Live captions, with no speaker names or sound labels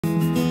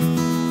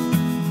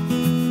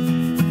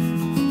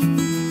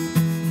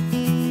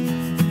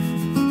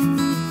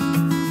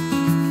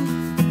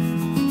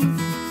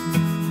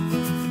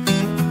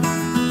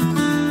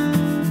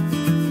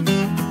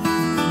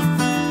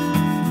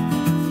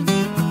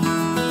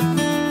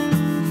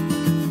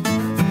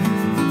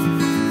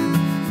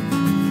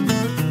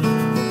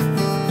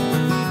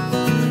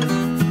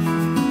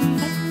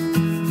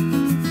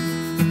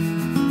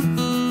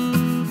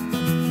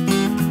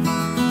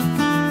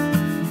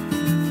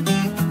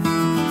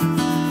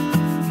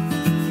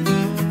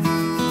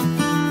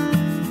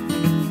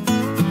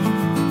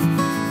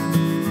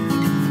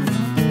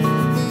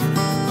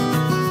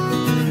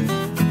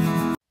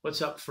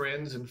What's up,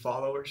 friends and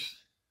followers?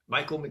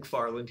 Michael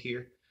McFarland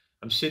here.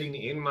 I'm sitting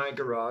in my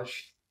garage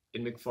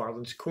in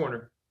McFarland's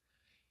corner,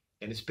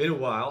 and it's been a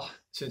while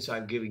since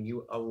I've given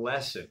you a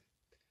lesson.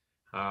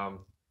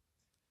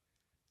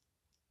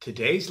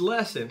 Today's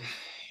lesson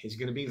is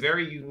going to be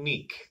very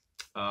unique.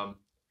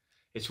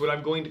 It's what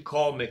I'm going to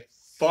call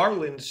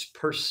McFarland's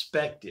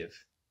perspective.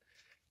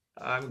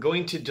 I'm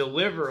going to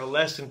deliver a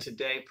lesson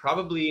today,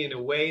 probably in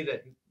a way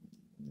that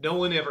no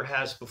one ever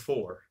has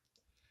before.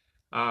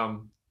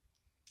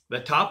 The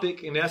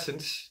topic, in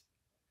essence,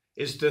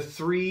 is the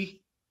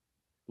 3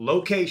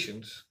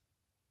 locations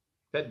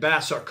that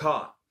bass are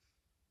caught.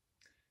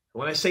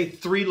 When I say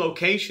 3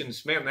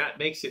 locations, man, that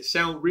makes it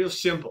sound real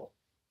simple.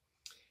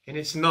 And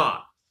it's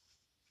not.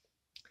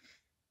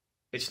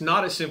 It's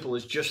not as simple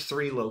as just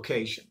 3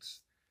 locations.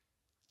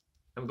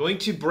 I'm going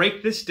to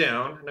break this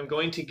down, and I'm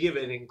going to give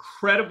an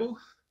incredible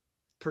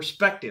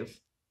perspective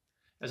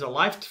from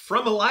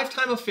a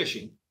lifetime of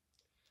fishing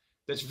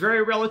that's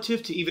very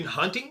relative to even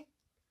hunting,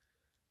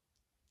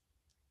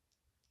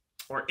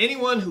 or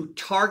anyone who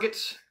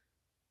targets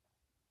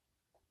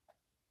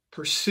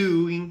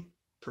pursuit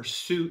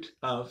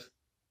of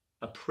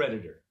a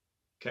predator,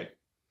 okay?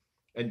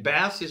 And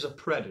bass is a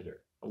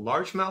predator. A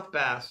largemouth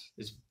bass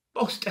is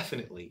most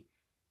definitely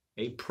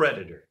a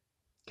predator,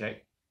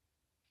 okay?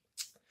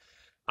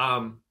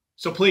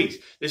 So please,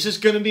 this is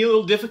going to be a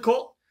little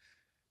difficult.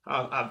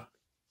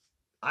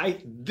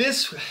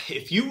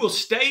 If you will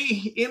stay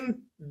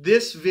in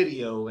this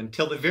video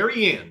until the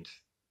very end,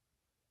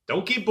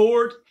 don't get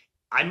bored.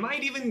 I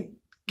might even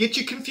get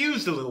you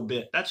confused a little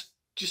bit.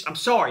 I'm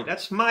sorry,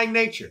 that's my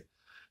nature.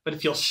 But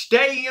if you'll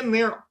stay in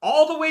there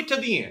all the way to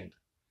the end,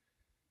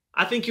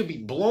 I think you'll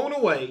be blown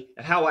away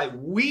at how I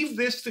weave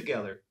this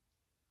together.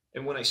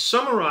 And when I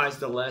summarize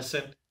the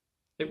lesson,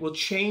 it will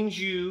change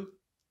you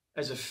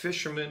as a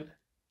fisherman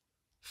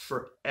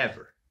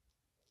forever.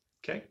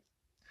 Okay?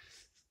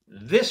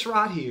 This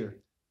right here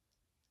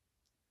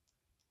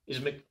is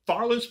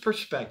McFarland's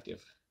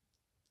perspective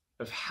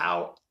of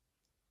how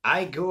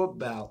I go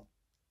about,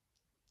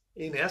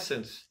 in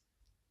essence,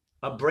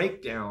 a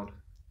breakdown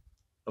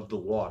of the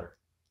water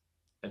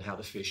and how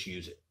the fish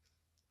use it.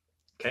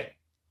 Okay,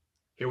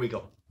 here we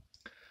go.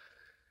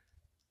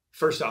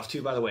 First off,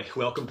 too, by the way,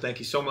 welcome. Thank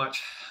you so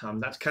much.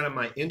 That's kind of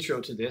my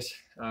intro to this.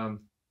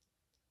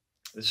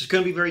 This is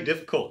going to be very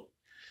difficult,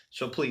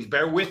 so please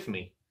bear with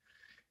me.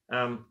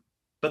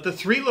 But the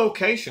 3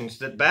 locations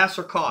that bass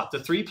are caught,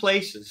 the 3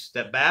 places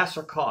that bass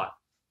are caught,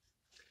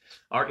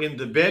 are in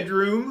the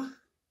bedroom,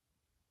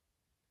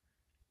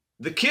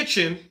 the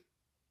kitchen,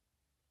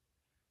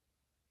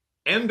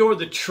 and or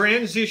the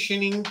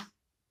transitioning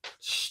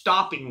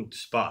stopping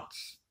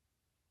spots.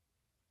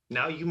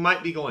 Now you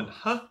might be going,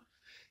 huh?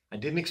 I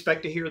didn't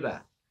expect to hear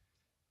that.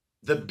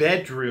 The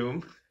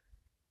bedroom,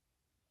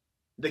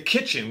 the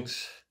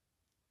kitchens,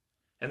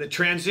 and the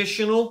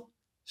transitional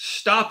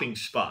stopping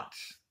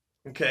spots.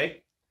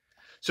 Okay?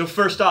 So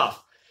first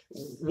off,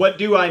 what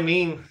do I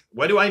mean?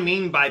 What do I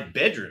mean by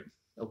bedroom?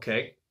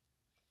 Okay?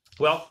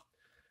 Well,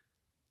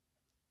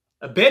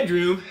 a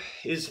bedroom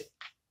is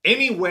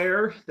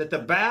anywhere that the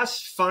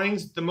bass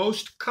finds the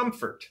most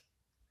comfort.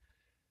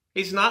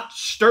 He's not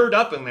stirred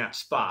up in that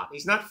spot.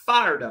 He's not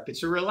fired up.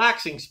 It's a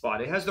relaxing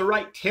spot. It has the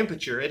right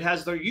temperature. It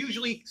has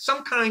usually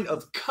some kind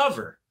of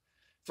cover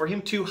for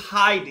him to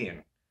hide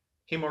in,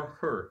 him or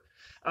her.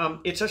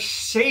 It's a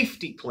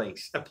safety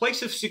place, a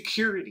place of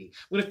security.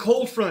 When a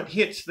cold front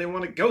hits, they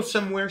want to go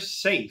somewhere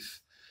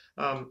safe.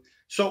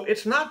 So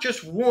it's not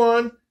just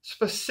one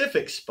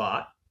specific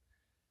spot,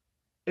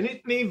 and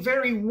it may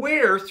vary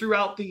where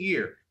throughout the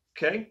year,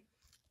 okay?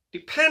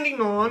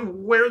 Depending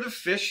on where the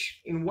fish,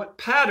 in what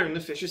pattern the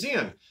fish is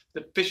in.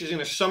 The fish is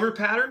in a summer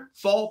pattern,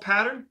 fall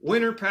pattern,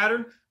 winter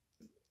pattern,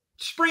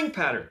 spring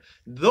pattern.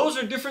 Those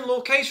are different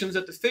locations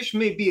that the fish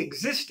may be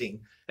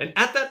existing, and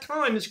at that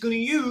time it's going to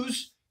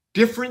use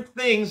different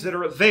things that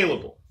are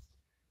available.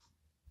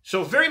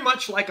 So very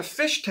much like a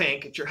fish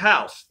tank at your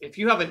house. If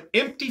you have an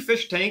empty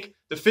fish tank,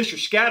 the fish are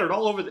scattered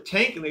all over the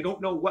tank and they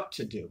don't know what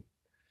to do.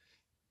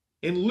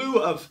 In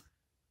lieu of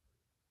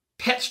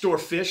pet store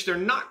fish, they're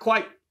not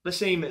quite the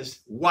same as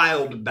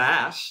wild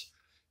bass,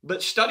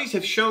 but studies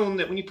have shown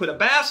that when you put a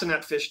bass in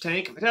that fish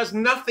tank, if it has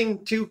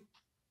nothing to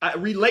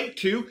relate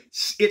to,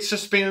 it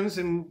suspends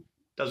and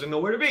doesn't know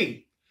where to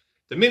be.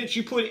 The minute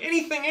you put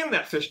anything in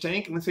that fish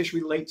tank, and the fish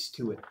relates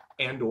to it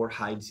and or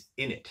hides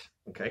in it,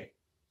 okay?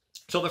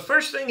 So the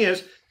first thing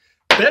is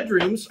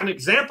bedrooms. An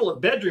example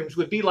of bedrooms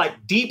would be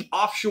like deep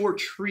offshore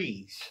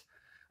trees.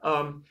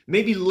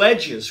 Maybe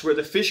ledges where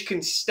the fish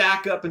can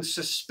stack up and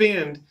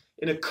suspend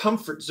in a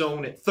comfort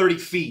zone at 30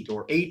 feet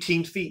or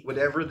 18 feet,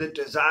 whatever the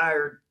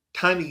desired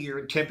time of year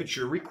and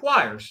temperature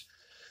requires.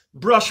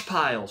 Brush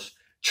piles,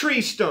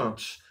 tree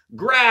stumps,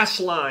 grass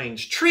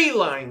lines, tree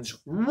lines,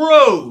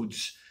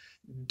 roads,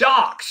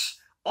 docks.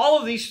 All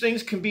of these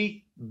things can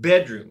be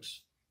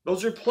bedrooms.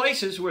 Those are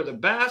places where the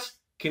bass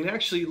can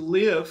actually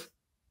live,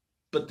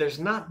 but there's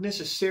not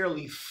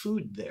necessarily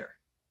food there.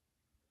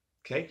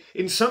 Okay?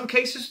 In some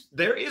cases,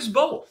 there is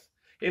both.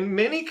 In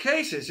many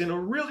cases, in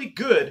a really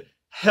good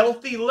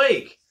healthy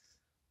lake,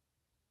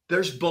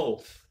 there's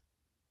both.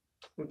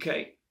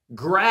 Okay?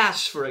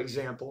 Grass, for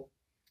example,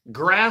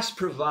 grass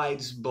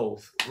provides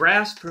both.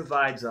 Grass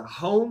provides a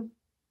home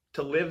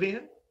to live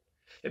in.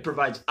 It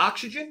provides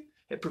oxygen.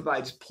 It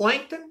provides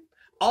plankton.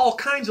 All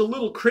kinds of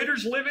little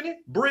critters live in it.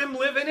 Brim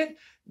live in it.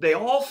 They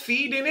all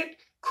feed in it.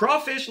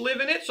 Crawfish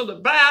live in it. So the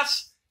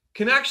bass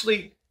can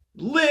actually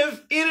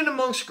live in and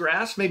amongst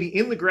grass, maybe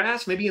in the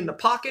grass, maybe in the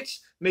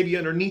pockets, maybe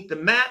underneath the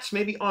mats,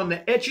 maybe on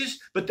the edges,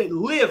 but they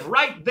live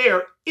right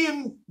there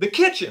in the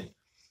kitchen.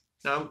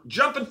 Now I'm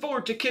jumping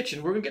forward to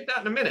kitchen. We're going to get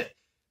that in a minute.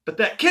 But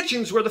that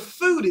kitchen's where the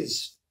food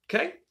is,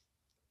 okay?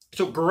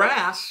 So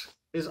grass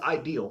is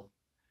ideal.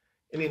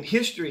 And in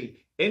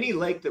history, any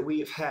lake that we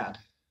have had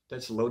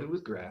that's loaded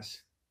with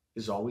grass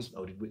is always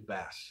loaded with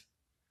bass.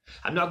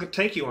 I'm not going to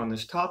take you on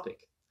this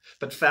topic,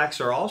 but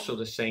facts are also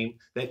the same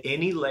that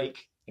any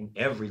lake and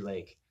every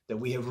lake that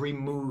we have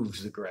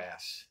removed the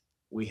grass,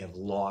 we have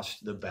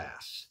lost the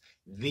bass.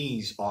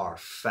 These are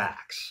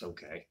facts,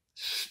 okay?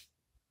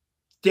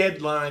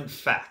 Deadline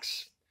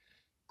facts.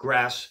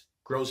 Grass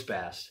grows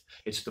bass.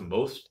 It's the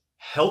most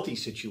healthy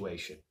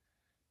situation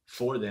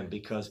for them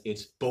because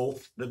it's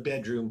both the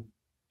bedroom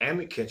and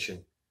the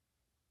kitchen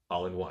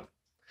all in one.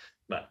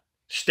 But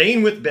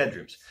staying with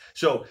bedrooms.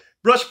 So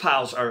brush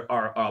piles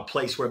are a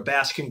place where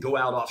bass can go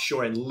out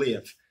offshore and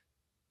live.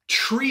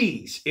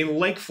 Trees in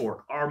Lake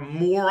Fork are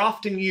more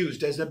often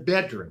used as a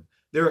bedroom.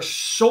 There are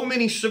so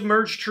many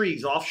submerged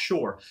trees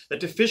offshore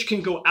that the fish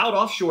can go out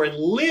offshore and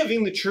live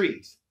in the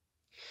trees.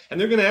 And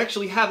they're going to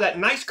actually have that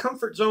nice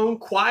comfort zone,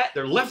 quiet.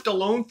 They're left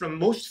alone from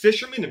most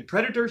fishermen and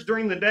predators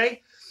during the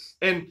day.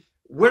 And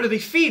where do they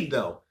feed,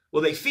 though?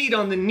 Well, they feed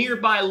on the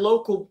nearby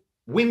local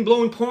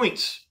wind-blown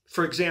points,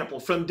 for example,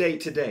 from day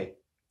to day.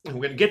 And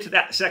we're going to get to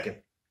that in a second.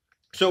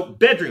 So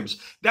bedrooms,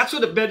 that's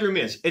what a bedroom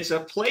is. It's a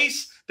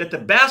place that the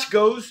bass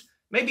goes,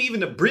 maybe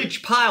even a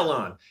bridge pile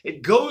on.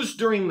 It goes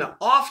during the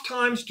off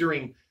times,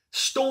 during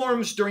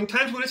storms, during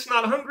times when it's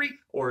not hungry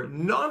or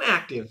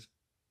non-active.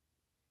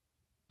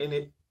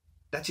 And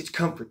that's its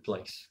comfort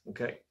place,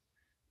 okay?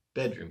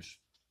 Bedrooms.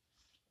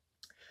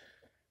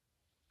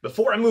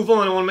 Before I move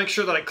on, I want to make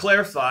sure that I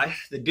clarify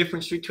the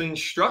difference between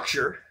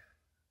structure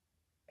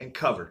and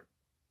cover,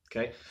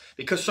 okay?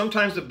 Because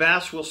sometimes the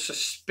bass will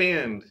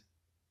suspend,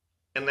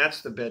 and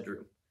that's the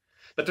bedroom.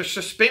 But they're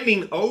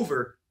suspending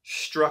over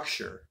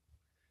structure.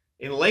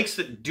 In lakes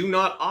that do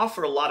not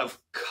offer a lot of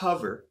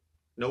cover,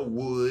 no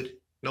wood,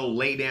 no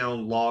lay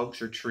down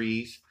logs or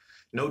trees,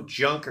 no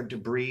junk or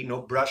debris,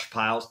 no brush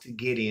piles to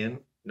get in,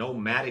 no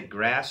matted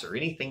grass or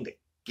anything to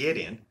get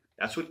in.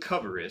 That's what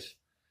cover is.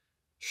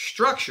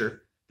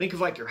 Structure, think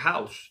of like your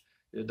house.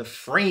 The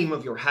frame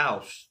of your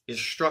house is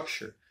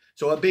structure.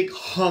 So a big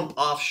hump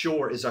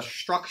offshore is a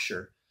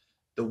structure.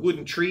 The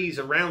wooden trees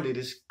around it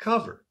is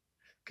cover.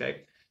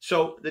 Okay?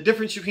 So the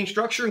difference between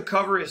structure and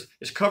cover is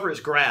cover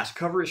is grass,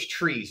 cover is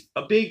trees.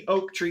 A big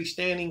oak tree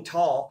standing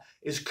tall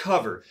is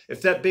cover.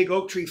 If that big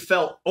oak tree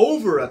fell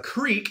over a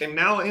creek and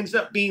now ends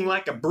up being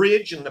like a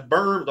bridge and the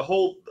berm, the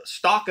whole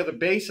stalk of the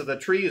base of the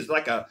tree is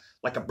like a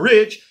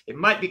bridge, it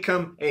might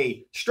become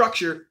a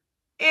structure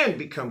and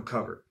become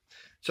cover.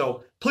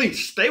 So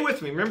please stay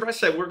with me. Remember I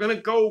said we're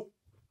going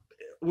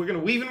to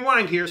weave and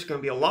wind here. It's going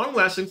to be a long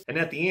lesson. And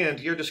at the end,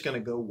 you're just going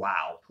to go,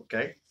 wow,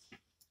 okay?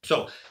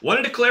 So,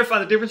 wanted to clarify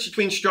the difference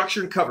between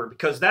structure and cover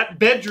because that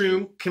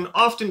bedroom can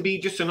often be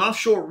just an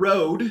offshore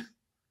road,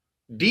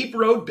 deep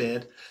road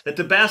bed that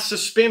the bass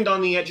suspend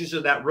on the edges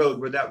of that road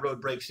where that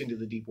road breaks into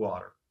the deep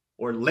water,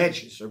 or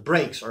ledges or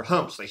breaks or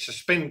humps. They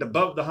suspend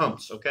above the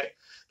humps, okay?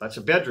 That's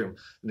a bedroom.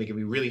 And they can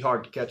be really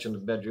hard to catch in the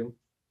bedroom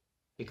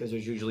because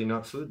there's usually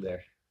not food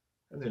there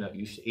and they're not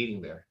used to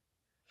eating there.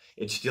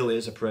 It still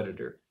is a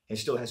predator. It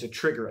still has a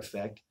trigger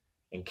effect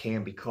and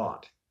can be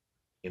caught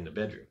in the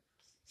bedroom.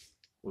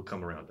 We'll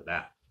come around to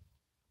that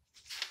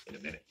in a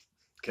minute,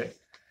 okay?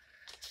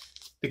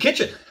 The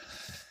kitchen.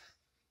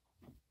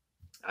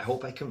 I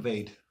hope I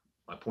conveyed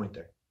my point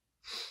there.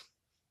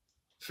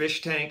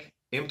 Fish tank,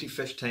 empty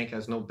fish tank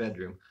has no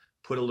bedroom.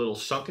 Put a little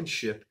sunken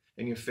ship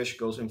and your fish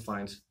goes and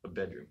finds a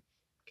bedroom,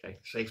 okay?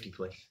 Safety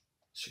place,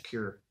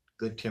 secure,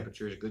 good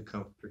temperatures, good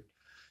comfort.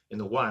 In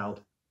the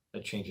wild,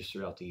 that changes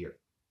throughout the year.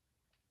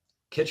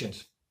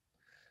 Kitchens.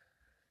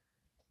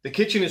 The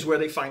kitchen is where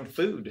they find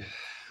food.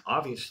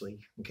 Obviously,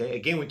 okay?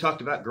 Again, we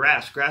talked about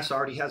grass. Grass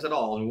already has it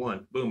all in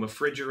one. Boom, a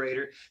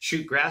refrigerator.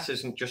 Shoot, grass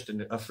isn't just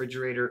a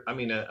refrigerator. I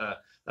mean, a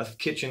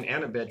kitchen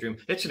and a bedroom.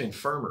 It's an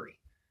infirmary.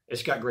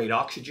 It's got great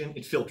oxygen.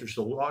 It filters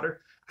the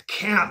water. I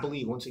cannot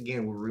believe, once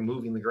again, we're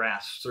removing the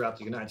grass throughout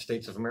the United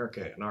States of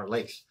America and our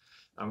lakes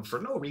for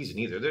no reason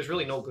either. There's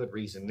really no good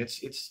reason.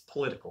 It's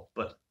political,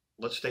 but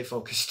let's stay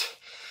focused.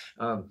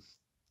 I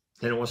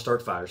don't want to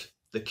start fires.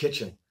 The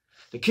kitchen.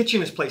 The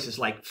kitchen is places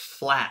like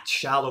flats,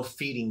 shallow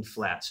feeding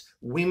flats,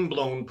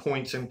 wind-blown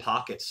points and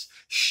pockets,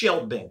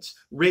 shell beds,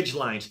 ridge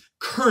lines,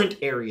 current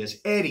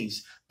areas,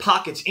 eddies,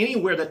 pockets,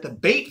 anywhere that the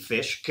bait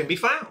fish can be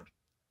found.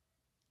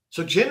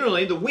 So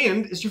generally, the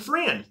wind is your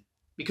friend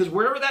because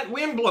wherever that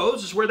wind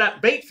blows is where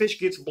that bait fish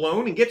gets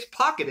blown and gets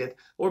pocketed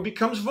or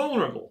becomes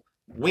vulnerable.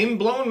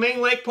 Wind-blown main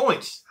lake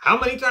points. How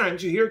many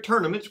times you hear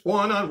tournaments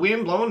won on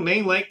wind-blown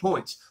main lake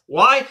points?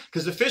 Why?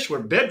 Because the fish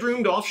were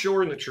bedroomed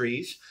offshore in the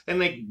trees,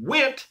 and they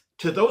went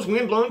to those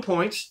wind-blown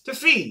points to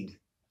feed.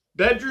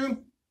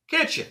 Bedroom,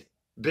 kitchen.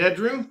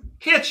 Bedroom,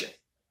 kitchen.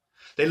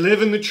 They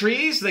live in the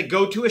trees. They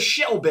go to a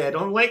shell bed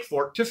on Lake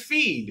Fork to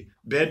feed.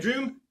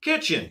 Bedroom,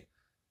 kitchen.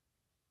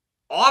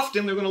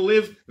 Often they're going to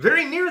live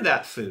very near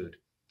that food.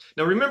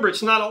 Now remember,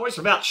 it's not always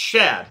about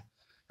shad.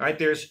 All right,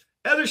 there's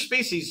other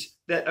species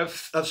that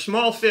of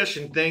small fish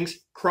and things,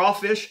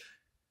 crawfish,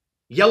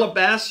 yellow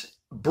bass,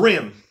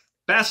 brim.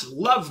 Bass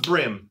love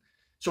brim.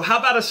 So how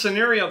about a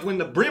scenario of when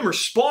the brim are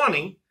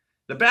spawning,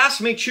 the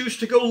bass may choose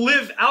to go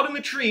live out in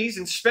the trees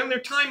and spend their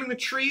time in the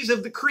trees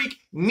of the creek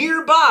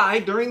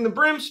nearby during the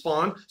brim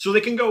spawn so they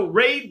can go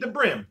raid the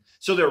brim.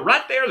 So they're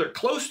right there, they're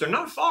close, they're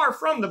not far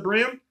from the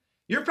brim.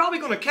 You're probably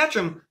going to catch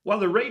them while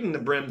they're raiding the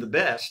brim the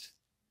best,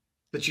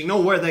 but you know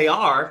where they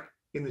are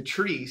in the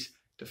trees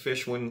to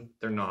fish when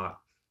they're not.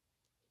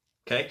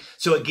 Okay,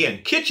 so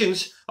again,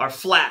 kitchens are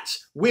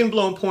flats,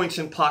 wind-blown points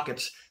and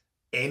pockets,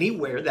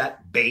 anywhere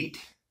that bait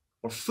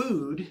or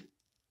food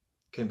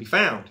can be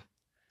found.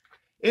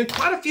 In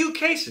quite a few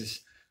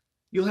cases,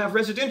 you'll have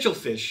residential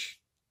fish.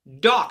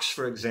 Docks,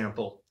 for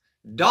example.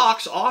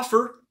 Docks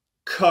offer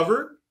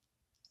cover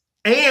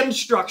and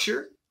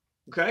structure,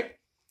 okay?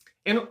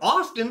 And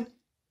often,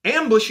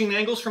 ambushing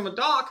angles from a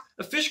dock,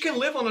 a fish can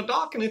live on a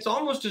dock and it's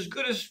almost as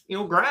good as,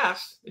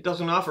 grass. It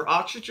doesn't offer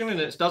oxygen and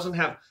it doesn't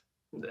have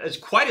it's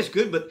quite as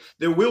good, but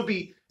there will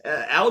be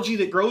algae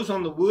that grows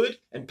on the wood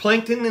and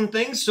plankton and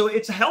things. So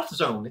it's a health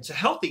zone. It's a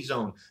healthy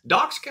zone.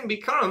 Docks can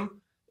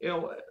become,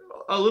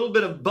 a little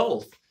bit of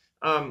both.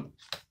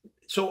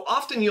 So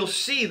often you'll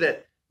see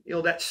that,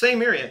 that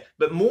same area,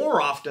 but more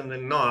often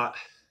than not,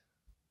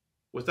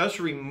 with us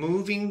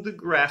removing the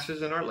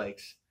grasses in our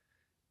lakes,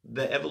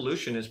 the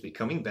evolution is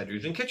becoming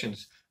bedrooms and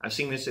kitchens. I've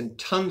seen this in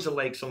tons of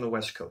lakes on the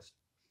West Coast.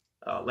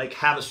 Lake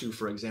Havasu,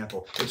 for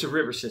example, it's a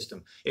river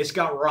system. It's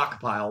got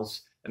rock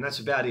piles, and that's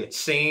about it.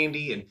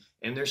 Sandy,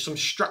 and there's some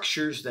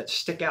structures that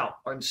stick out,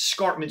 or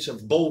escarpments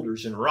of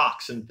boulders and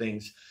rocks and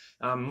things.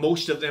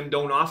 Most of them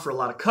don't offer a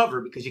lot of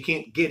cover because you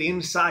can't get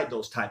inside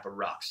those type of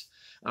rocks.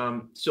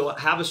 So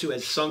Havasu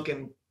has sunk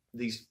in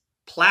these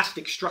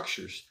plastic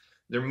structures.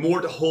 They're more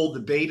to hold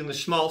the bait and the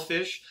small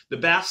fish. The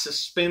bass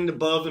suspend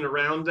above and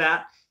around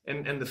that,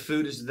 and the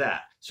food is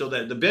that. So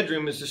that the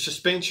bedroom is the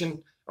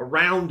suspension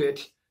around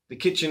it. The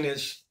kitchen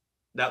is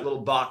that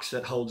little box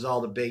that holds all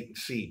the bait and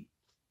feed.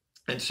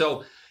 And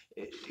so,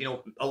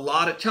 a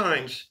lot of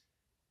times,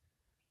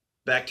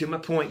 back to my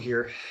point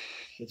here,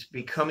 it's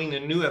becoming a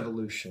new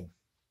evolution.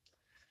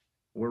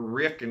 We're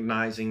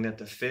recognizing that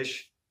the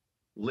fish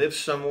lives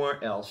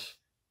somewhere else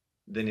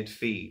than it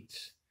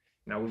feeds.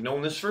 Now, we've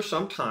known this for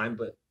some time,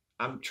 but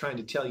I'm trying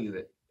to tell you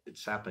that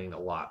it's happening a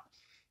lot.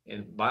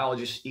 And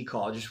biologists,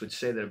 ecologists would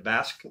say that a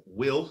bass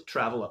will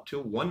travel up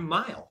to 1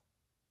 mile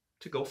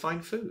to go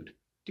find food.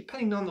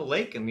 Depending on the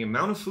lake and the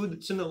amount of food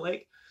that's in the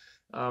lake.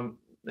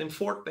 In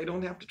Fork, they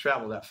don't have to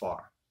travel that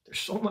far. There's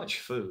so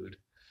much food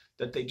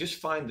that they just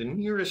find the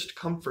nearest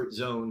comfort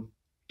zone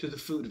to the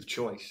food of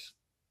choice.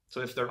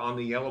 So if they're on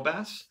the yellow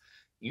bass,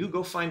 you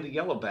go find the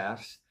yellow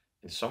bass,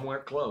 and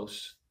somewhere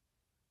close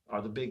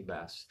are the big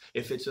bass.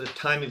 If it's a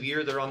time of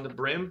year they're on the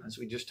brim, as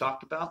we just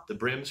talked about, the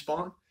brim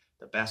spawn,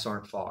 the bass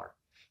aren't far.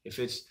 If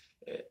it's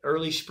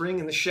early spring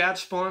and the shad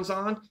spawn's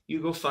on,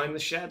 you go find the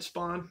shad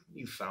spawn,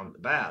 you found the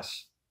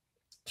bass.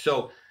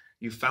 So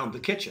you found the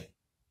kitchen.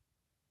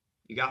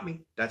 You got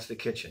me? That's the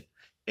kitchen.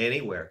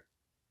 Anywhere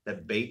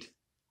that bait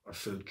or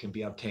food can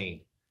be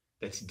obtained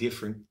that's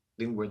different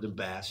than where the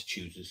bass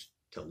chooses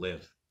to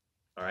live.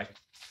 All right?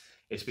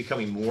 It's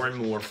becoming more and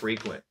more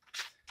frequent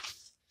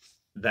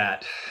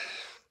that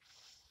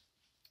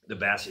the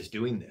bass is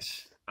doing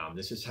this.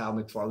 This is how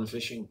McFarland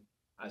fishing,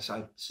 this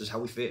is how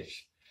we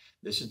fish.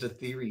 This is the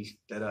theory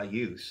that I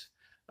use.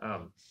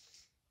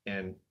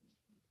 And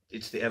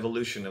it's the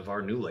evolution of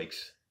our new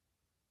lakes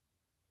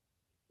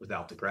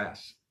without the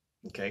grass.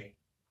 Okay.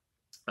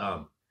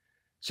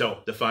 So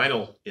the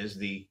final is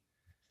the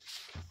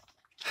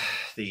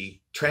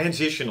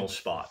transitional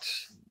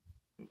spots.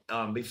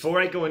 Before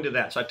I go into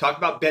that, so I talked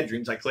about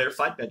bedrooms. I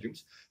clarified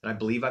bedrooms, and I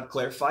believe I've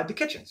clarified the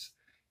kitchens.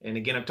 And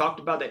again, I've talked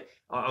about that.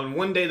 On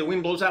one day, the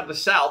wind blows out of the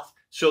south,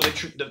 so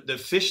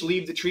the fish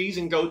leave the trees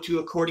and go to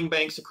according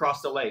banks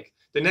across the lake.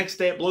 The next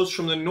day, it blows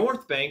from the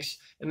north banks,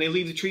 and they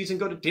leave the trees and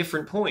go to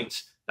different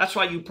points. That's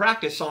why you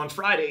practice on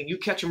Friday and you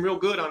catch them real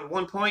good on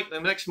one point.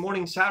 And the next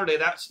morning, Saturday,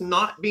 that's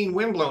not being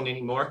windblown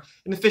anymore.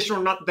 And the fish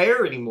are not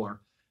there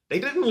anymore. They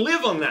didn't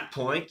live on that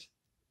point.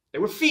 They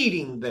were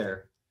feeding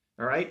there.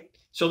 All right.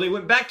 So they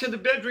went back to the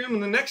bedroom.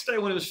 And the next day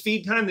when it was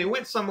feed time, they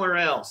went somewhere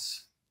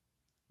else.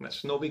 And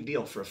that's no big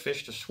deal for a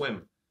fish to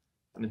swim.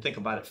 I mean, think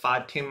about it.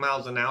 5-10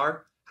 miles an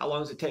hour. How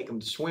long does it take them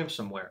to swim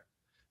somewhere?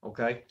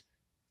 Okay.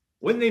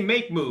 When they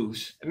make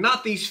moves, and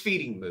not these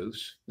feeding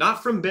moves,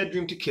 not from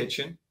bedroom to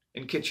kitchen,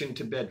 and kitchen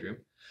to bedroom,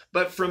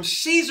 but from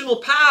seasonal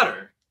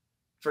pattern.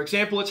 For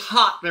example, it's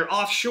hot, they're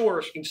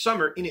offshore in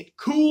summer, and it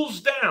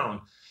cools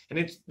down, And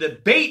it's the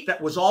bait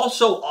that was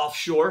also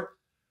offshore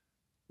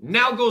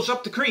now goes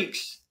up the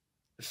creeks.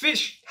 The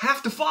fish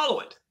have to follow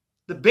it.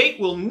 The bait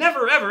will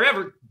never, ever,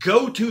 ever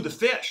go to the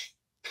fish.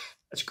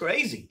 That's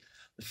crazy.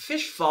 The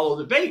fish follow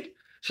the bait.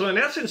 So in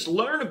essence,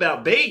 learn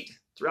about bait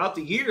throughout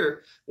the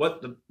year,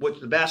 what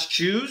the bass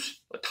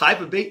choose, what type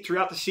of bait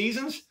throughout the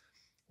seasons,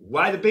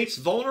 why the bait's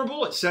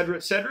vulnerable,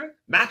 etc.,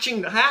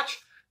 matching the hatch,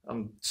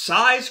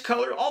 size,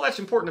 color, all that's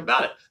important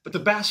about it. But the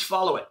bass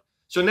follow it.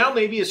 So now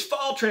maybe as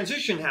fall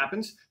transition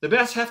happens, the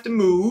bass have to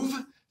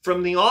move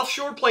from the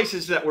offshore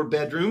places that were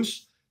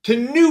bedrooms to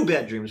new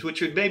bedrooms, which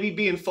would maybe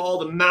be in fall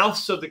the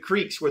mouths of the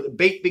creeks where the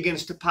bait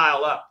begins to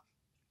pile up.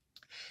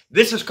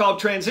 This is called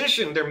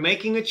transition. They're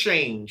making a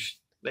change.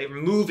 They're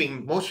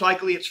moving. Most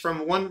likely it's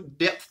from one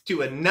depth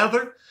to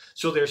another.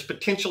 So there's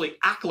potentially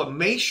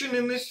acclimation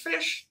in this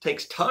fish. It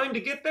takes time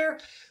to get there.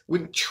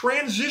 When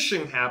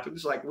transition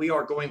happens, like we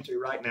are going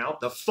through right now,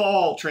 the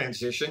fall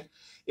transition,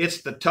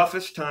 it's the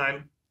toughest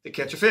time to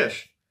catch a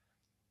fish.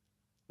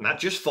 Not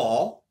just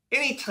fall,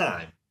 any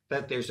time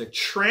that there's a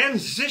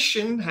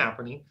transition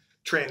happening,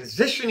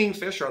 transitioning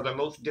fish are the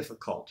most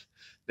difficult.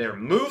 They're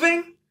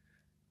moving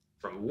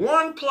from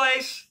one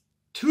place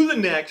to the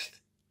next,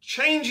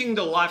 changing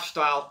the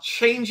lifestyle,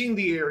 changing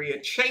the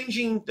area,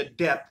 changing the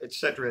depth,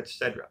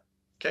 etc.,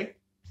 okay?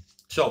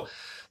 So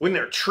when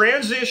they're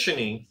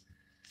transitioning,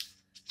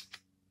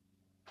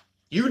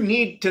 you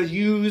need to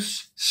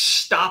use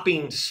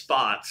stopping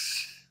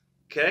spots,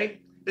 okay?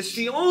 It's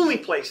the only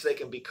place they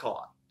can be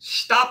caught.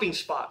 Stopping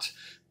spots,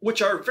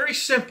 which are very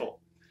simple.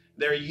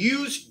 They're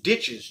used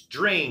ditches,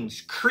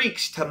 drains,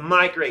 creeks to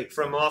migrate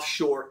from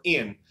offshore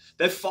in.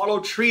 They follow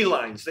tree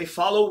lines. They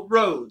follow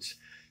roads.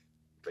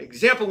 For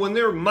example, when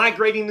they're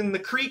migrating in the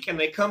creek and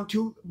they come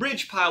to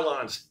bridge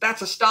pylons,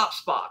 that's a stop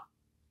spot.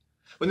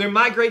 When they're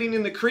migrating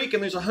in the creek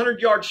and there's a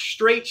 100-yard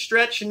straight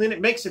stretch and then it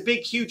makes a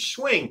big, huge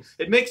swing.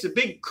 It makes a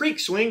big creek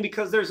swing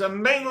because there's a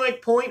main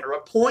lake point or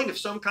a point of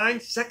some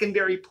kind,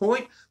 secondary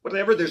point,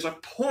 whatever. There's a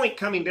point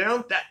coming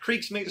down. That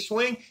creek's made a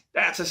swing.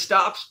 That's a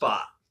stop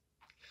spot.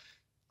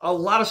 A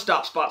lot of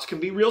stop spots can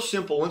be real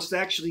simple once they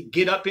actually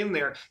get up in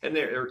there and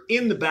they're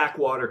in the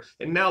backwater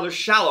and now they're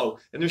shallow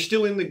and they're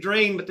still in the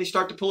drain, but they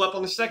start to pull up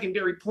on the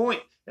secondary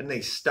point and they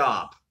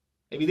stop.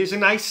 Maybe there's a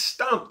nice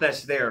stump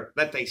that's there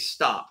that they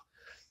stop.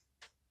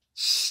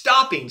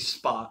 Stopping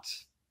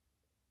spots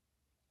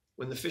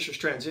when the fish is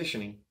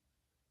transitioning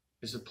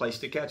is the place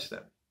to catch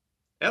them.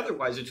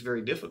 Otherwise, it's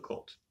very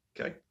difficult,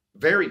 okay?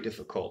 Very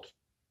difficult.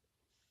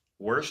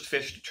 Worst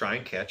fish to try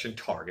and catch and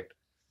target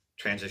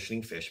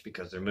transitioning fish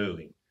because they're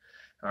moving.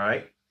 All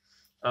right.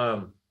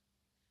 I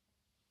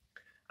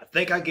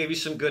think I gave you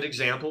some good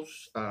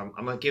examples. I'm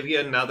going to give you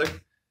another.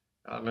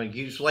 I'm going to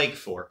use Lake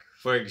Fork.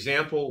 For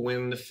example,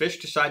 when the fish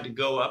decide to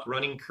go up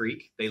Running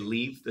Creek, they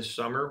leave the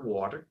summer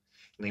water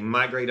and they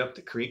migrate up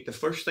the creek. The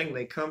first thing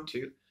they come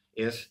to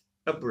is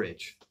a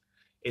bridge.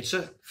 It's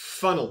a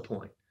funnel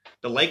point.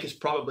 The lake is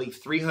probably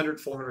 300,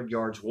 400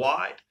 yards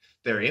wide.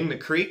 They're in the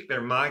creek.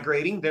 They're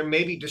migrating. They're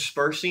maybe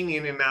dispersing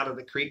in and out of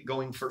the creek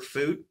going for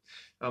food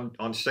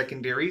on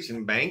secondaries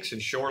and banks and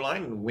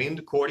shoreline and wind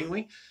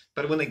accordingly.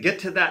 But when they get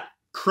to that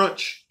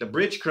crunch, the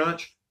bridge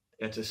crunch,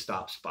 it's a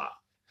stop spot.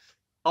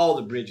 All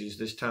the bridges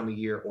this time of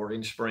year or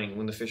in spring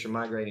when the fish are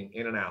migrating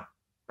in and out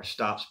are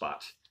stop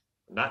spots.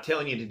 I'm not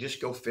telling you to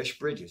just go fish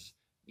bridges.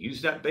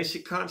 Use that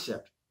basic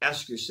concept.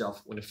 Ask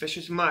yourself, when a fish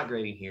is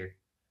migrating here,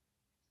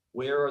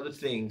 where are the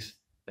things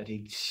that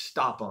he'd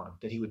stop on,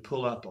 that he would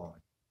pull up on?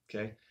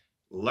 Okay,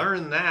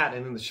 learn that,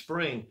 and in the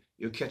spring,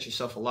 you'll catch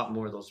yourself a lot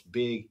more of those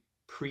big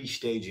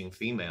pre-staging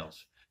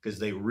females because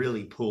they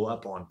really pull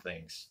up on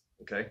things.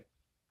 Okay,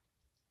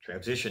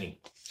 transitioning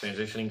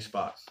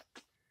spots.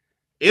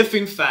 If,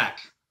 in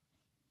fact,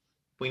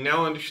 we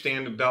now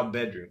understand about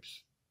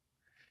bedrooms,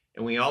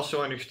 and we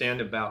also understand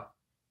about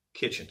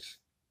kitchens,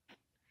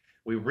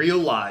 we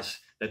realize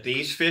that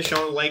these fish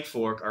on Lake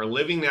Fork are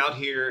living out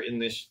here in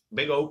this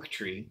big oak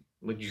tree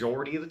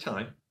majority of the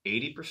time,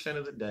 80%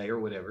 of the day or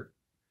whatever,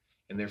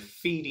 and they're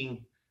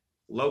feeding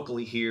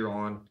locally here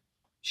on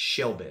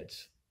shell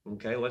beds.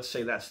 Okay, let's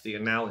say that's the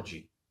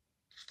analogy.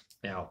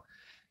 Now,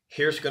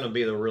 here's going to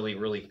be the really,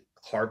 really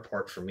hard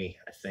part for me,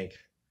 I think.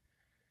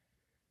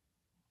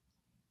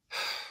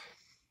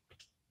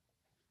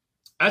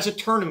 As a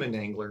tournament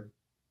angler,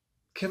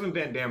 Kevin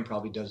Van Dam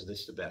probably does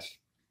this the best.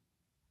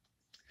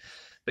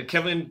 But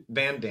Kevin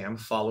Van Dam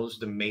follows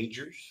the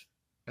majors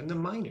and the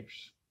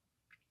minors.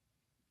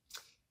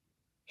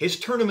 His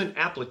tournament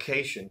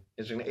application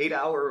is an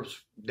 8-hour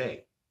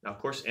day. Now, of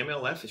course,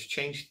 MLF has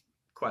changed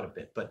quite a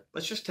bit, but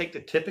let's just take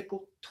the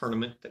typical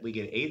tournament that we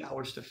get 8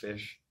 hours to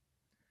fish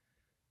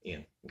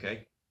in,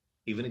 okay?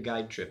 Even a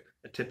guide trip,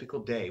 a typical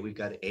day, we've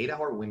got an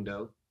 8-hour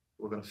window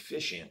we're going to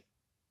fish in.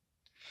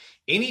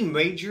 Any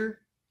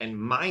major and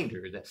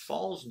minor that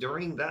falls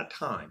during that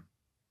time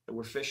that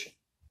we're fishing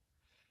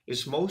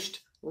is most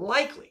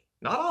likely,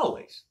 not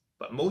always,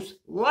 but most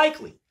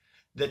likely,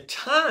 the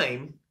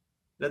time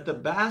that the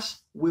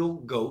bass will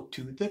go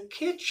to the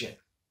kitchen.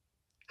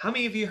 How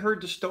many of you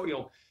heard the story,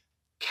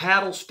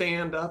 cattle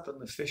stand up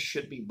and the fish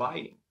should be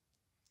biting?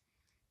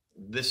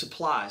 This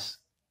applies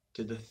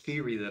to the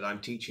theory that I'm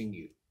teaching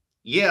you.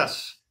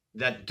 Yes,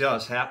 that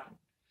does happen.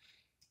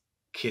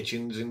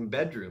 Kitchens and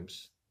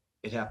bedrooms,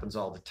 it happens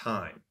all the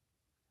time.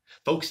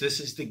 Folks, this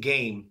is the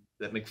game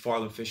that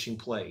McFarland Fishing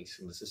plays,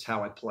 and this is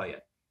how I play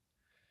it.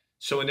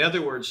 So in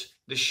other words,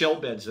 the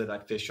shell beds that I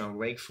fish on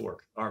Lake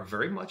Fork are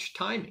very much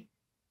timing.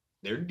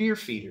 They're deer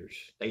feeders.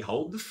 They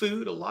hold the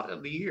food a lot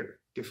of the year,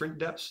 different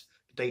depths.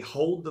 They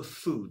hold the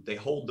food, they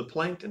hold the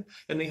plankton,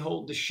 and they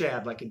hold the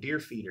shad like a deer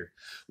feeder.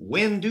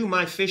 When do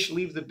my fish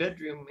leave the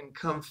bedroom and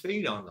come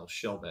feed on those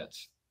shell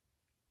beds?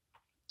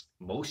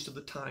 Most of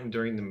the time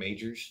during the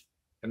majors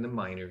and the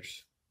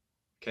minors,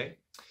 okay?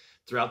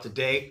 Throughout the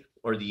day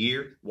or the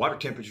year, water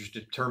temperatures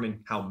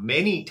determine how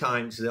many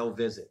times they'll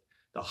visit.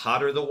 The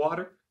hotter the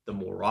water, the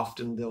more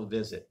often they'll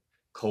visit.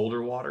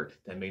 Colder water,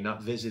 they may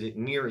not visit it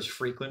near as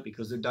frequent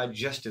because their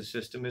digestive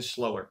system is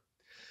slower.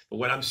 But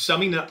what I'm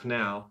summing up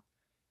now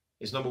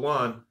is, number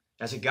one,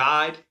 as a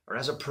guide or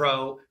as a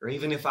pro, or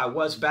even if I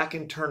was back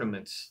in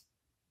tournaments,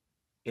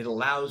 it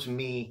allows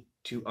me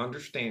to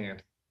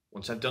understand,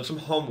 once I've done some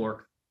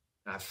homework,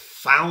 I've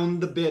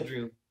found the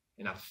bedroom,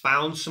 and I've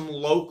found some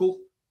local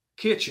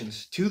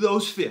kitchens to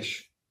those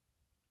fish.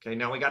 Okay,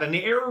 now I got an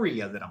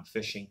area that I'm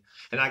fishing,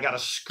 and I got a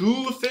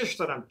school of fish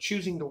that I'm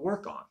choosing to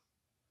work on.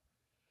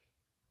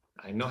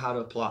 I know how to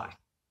apply.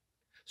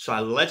 So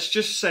let's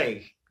just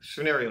say,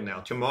 scenario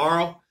now,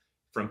 tomorrow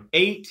from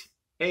 8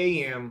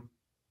 a.m.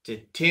 to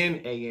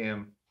 10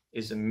 a.m.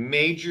 is a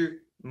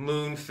major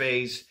moon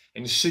phase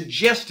and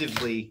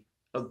suggestively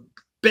a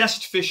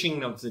best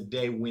fishing of the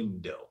day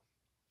window.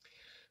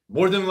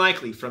 More than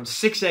likely from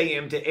 6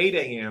 a.m. to 8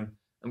 a.m.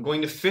 I'm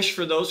going to fish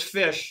for those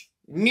fish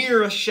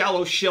near a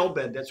shallow shell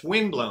bed that's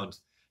windblown.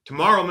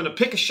 Tomorrow I'm going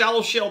to pick a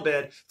shallow shell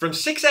bed. From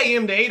 6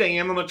 a.m. to 8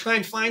 a.m. I'm going to try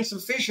and find some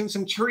fish in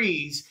some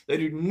trees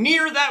that are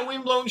near that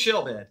windblown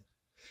shell bed.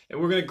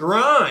 And we're going to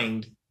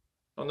grind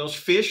on those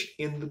fish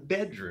in the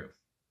bedroom.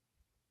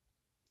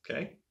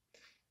 Okay?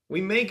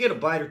 We may get a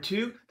bite or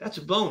two. That's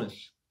a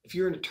bonus. If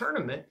you're in a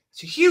tournament,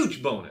 it's a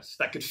huge bonus.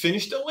 That could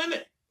finish the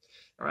limit.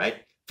 All right?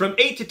 From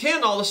 8 to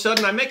 10, all of a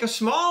sudden, I make a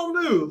small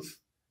move,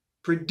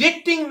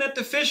 predicting that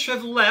the fish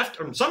have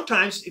left. Or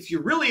sometimes, if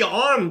you're really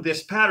on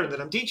this pattern that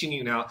I'm teaching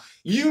you now,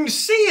 you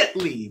see it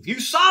leave. You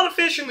saw the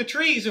fish in the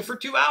trees, and for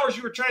 2 hours,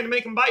 you were trying to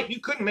make them bite. You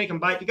couldn't make them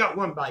bite. You got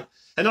one bite.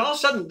 And all of a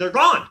sudden, they're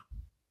gone.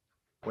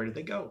 Where did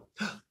they go?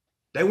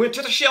 They went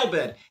to the shell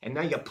bed. And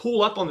now you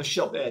pull up on the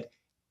shell bed,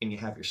 and you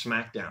have your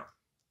smackdown.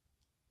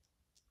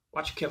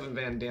 Watch Kevin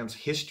Van Dam's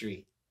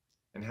history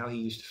and how he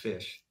used to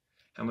fish.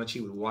 How much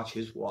he would watch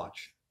his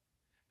watch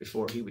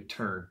before he would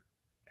turn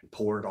and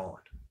pour it on.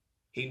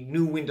 He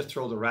knew when to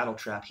throw the rattle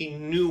trap. He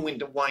knew when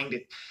to wind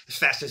it as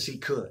fast as he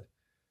could.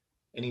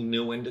 And he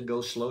knew when to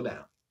go slow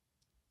down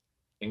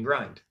and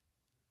grind.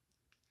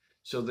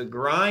 So the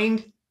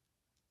grind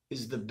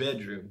is the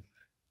bedroom.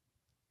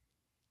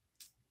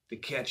 The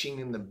catching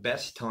in the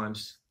best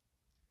times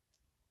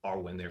are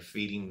when they're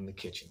feeding in the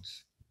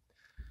kitchens.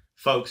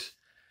 Folks,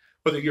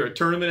 whether you're a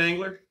tournament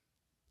angler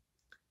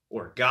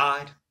or a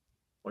guide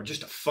or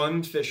just a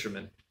fun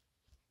fisherman,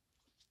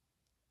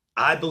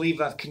 I believe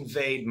I've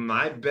conveyed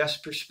my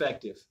best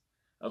perspective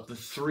of the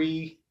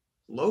 3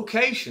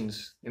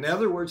 locations. In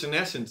other words, in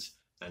essence,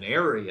 an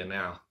area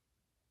now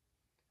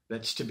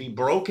that's to be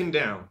broken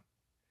down,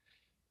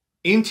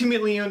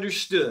 intimately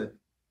understood,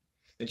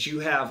 that you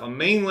have a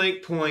main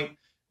lake point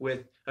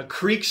with a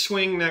creek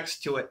swing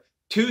next to it,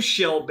 2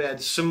 shell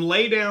beds, some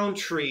lay-down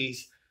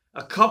trees,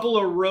 a couple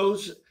of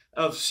rows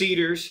of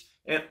cedars,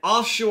 an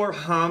offshore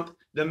hump,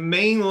 the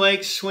main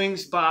lake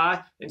swings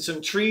by, and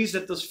some trees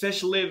that those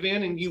fish live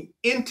in, and you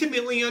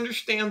intimately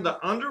understand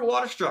the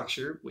underwater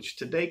structure, which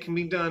today can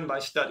be done by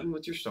studying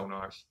with your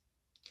sonars,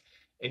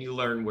 and you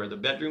learn where the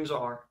bedrooms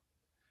are,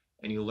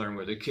 and you learn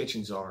where the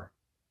kitchens are,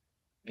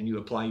 and you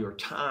apply your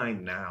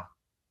time now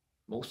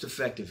most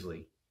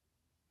effectively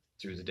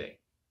through the day.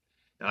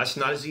 Now, it's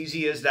not as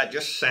easy as that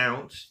just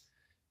sounds,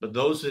 but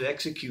those that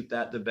execute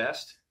that the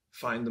best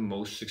find the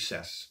most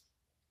success.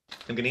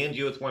 I'm going to end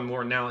you with one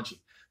more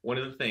analogy. One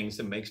of the things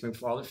that makes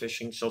McFarland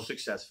Fishing so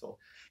successful,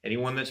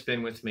 anyone that's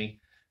been with me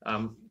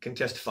can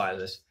testify to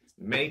this.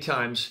 Many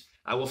times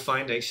I will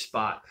find a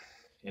spot,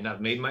 and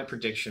I've made my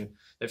prediction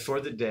that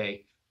for the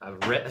day,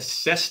 I've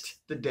assessed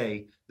the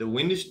day, the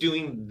wind is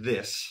doing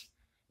this.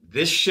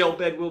 This shell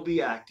bed will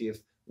be active.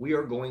 We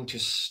are going to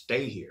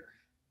stay here.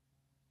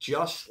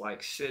 Just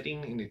like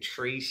sitting in a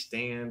tree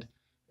stand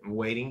and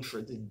waiting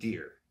for the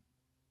deer.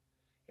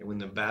 And when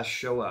the bass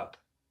show up,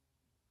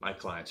 my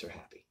clients are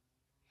happy.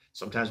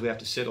 Sometimes we have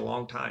to sit a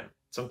long time.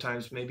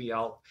 Sometimes maybe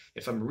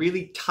if I'm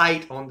really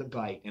tight on the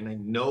bite and I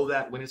know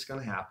that when it's going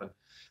to happen,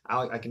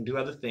 I can do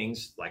other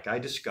things like I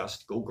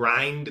discussed, go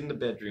grind in the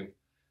bedroom.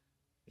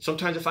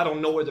 Sometimes if I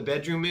don't know where the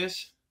bedroom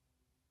is,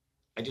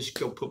 I just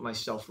go put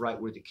myself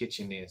right where the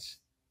kitchen is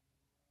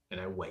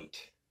and I wait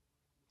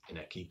and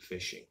I keep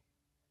fishing.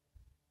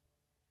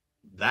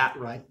 That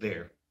right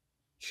there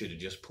should have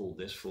just pulled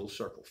this full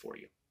circle for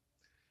you.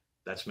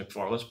 That's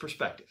McFarland's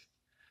perspective.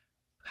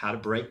 How to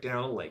break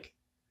down a lake.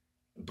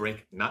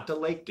 Break not the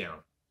lake down,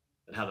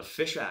 and how the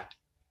fish act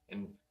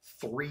in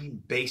 3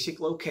 basic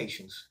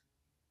locations,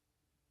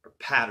 or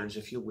patterns,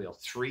 if you will,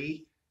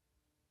 3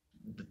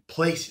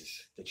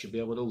 places that you'll be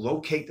able to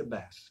locate the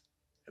bass: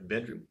 a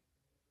bedroom,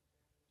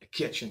 a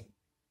kitchen,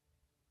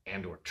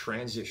 and or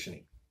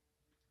transitioning.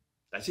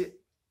 That's it.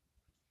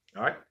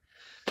 All right.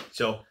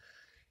 So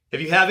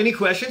if you have any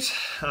questions,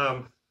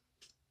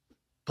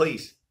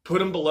 please put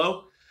them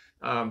below.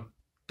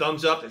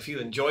 Thumbs up if you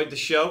enjoyed the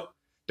show.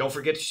 Don't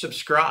forget to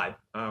subscribe.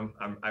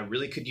 I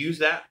really could use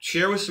that.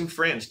 Share with some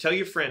friends. Tell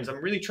your friends.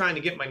 I'm really trying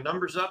to get my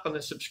numbers up on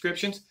the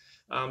subscriptions.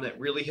 That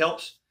really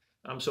helps.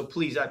 So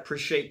please, I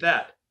appreciate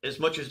that. As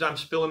much as I'm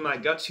spilling my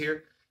guts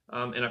here,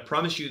 and I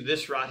promise you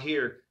this right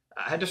here,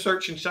 I had to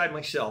search inside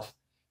myself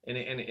and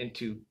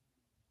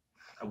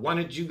I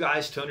wanted you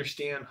guys to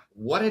understand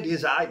what it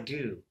is I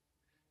do.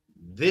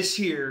 This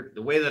here,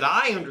 the way that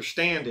I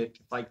understand it,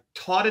 if I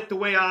taught it the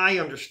way I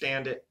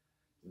understand it,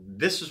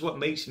 this is what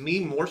makes me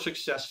more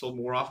successful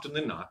more often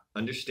than not,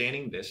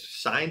 understanding this,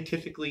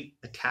 scientifically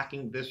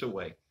attacking this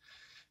away.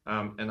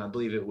 And I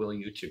believe it will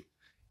you too.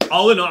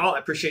 All in all, I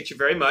appreciate you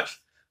very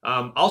much.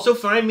 Also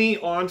find me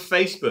on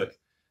Facebook.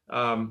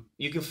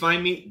 You can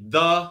find me,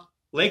 the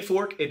Lake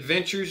Fork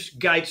Adventures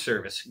Guide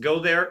Service. Go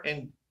there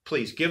and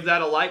please give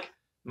that a like.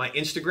 My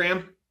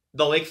Instagram,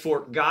 the Lake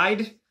Fork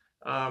Guide.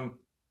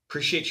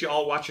 Appreciate you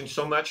all watching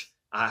so much.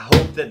 I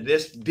hope that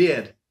this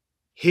did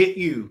hit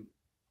you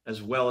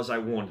as well as I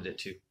wanted it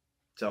to.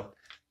 So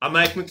I'm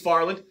Mike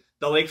McFarland,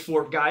 the Lake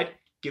Fork Guide,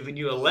 giving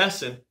you a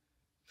lesson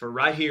for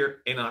right here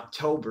in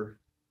October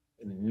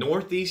in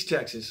Northeast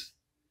Texas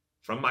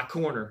from my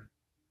corner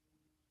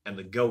and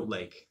the Goat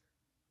Lake,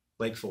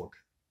 Lake Fork.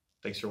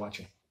 Thanks for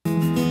watching.